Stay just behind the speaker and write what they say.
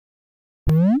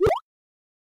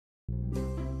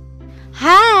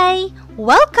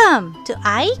Welcome to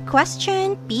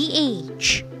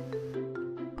iQuestionPH.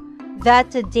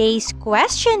 Today's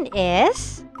question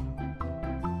is,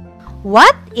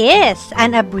 what is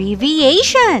an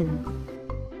abbreviation?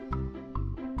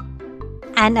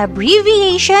 An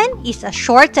abbreviation is a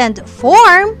shortened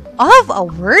form of a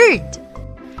word.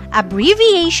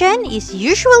 Abbreviation is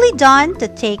usually done to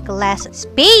take less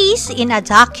space in a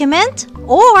document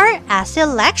or a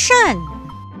selection.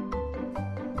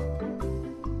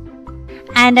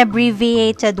 An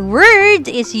abbreviated word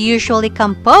is usually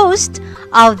composed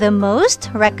of the most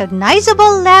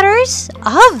recognizable letters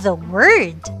of the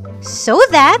word, so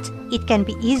that it can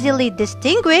be easily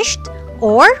distinguished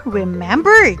or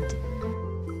remembered.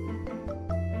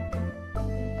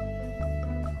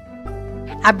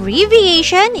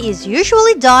 Abbreviation is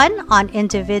usually done on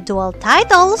individual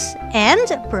titles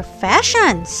and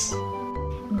professions.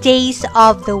 Days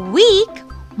of the week,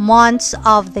 months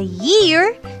of the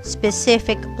year,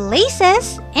 specific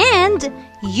places, and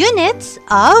units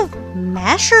of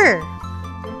measure.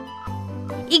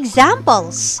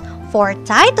 Examples for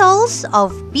titles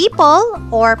of people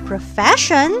or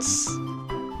professions: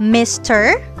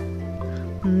 Mr.,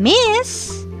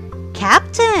 Miss,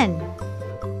 Captain.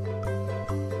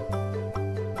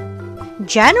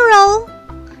 General,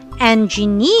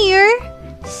 engineer,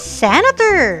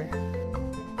 senator.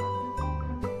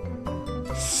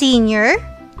 Senior,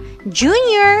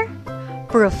 junior,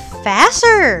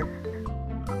 professor.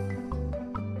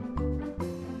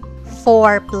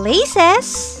 For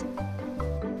places: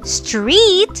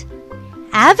 street,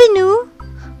 avenue,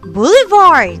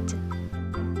 boulevard.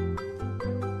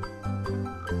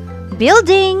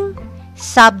 Building,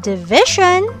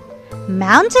 subdivision,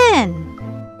 mountain.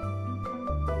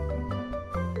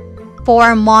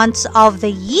 For months of the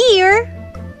year: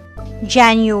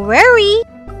 January,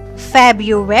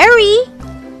 February,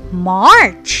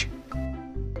 March.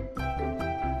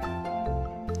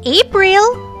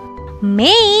 April.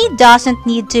 May doesn't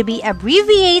need to be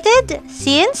abbreviated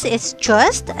since it's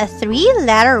just a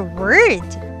 3-letter word.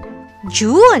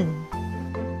 June.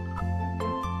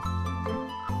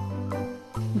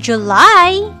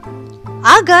 July,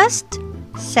 August,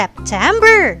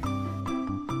 September.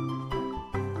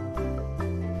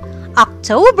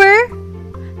 October,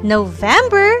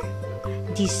 November,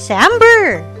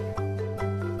 December.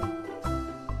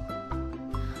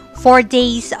 For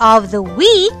days of the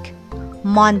week: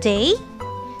 Monday,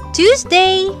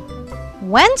 Tuesday,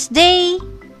 Wednesday,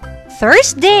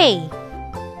 Thursday.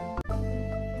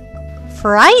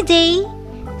 Friday,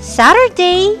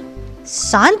 Saturday,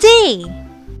 Sunday.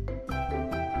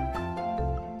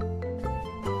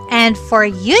 And for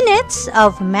units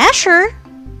of measure: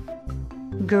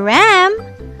 gram,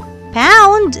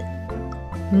 pound,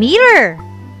 meter.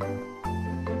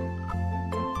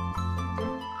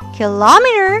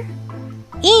 Kilometer,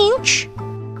 inch,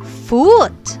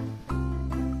 foot.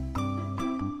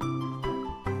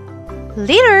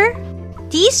 Liter,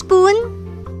 teaspoon,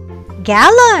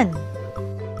 gallon.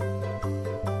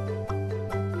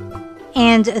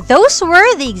 And those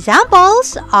were the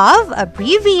examples of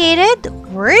abbreviated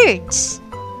words.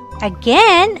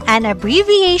 Again, an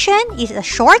abbreviation is a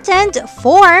shortened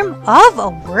form of a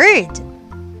word.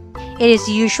 It is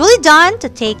usually done to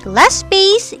take less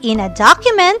space in a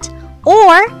document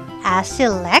or a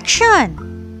selection.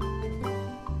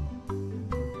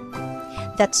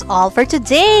 That's all for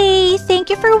today. Thank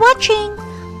you for watching.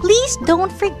 Please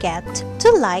don't forget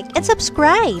to like and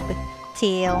subscribe.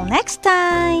 Till next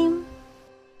time.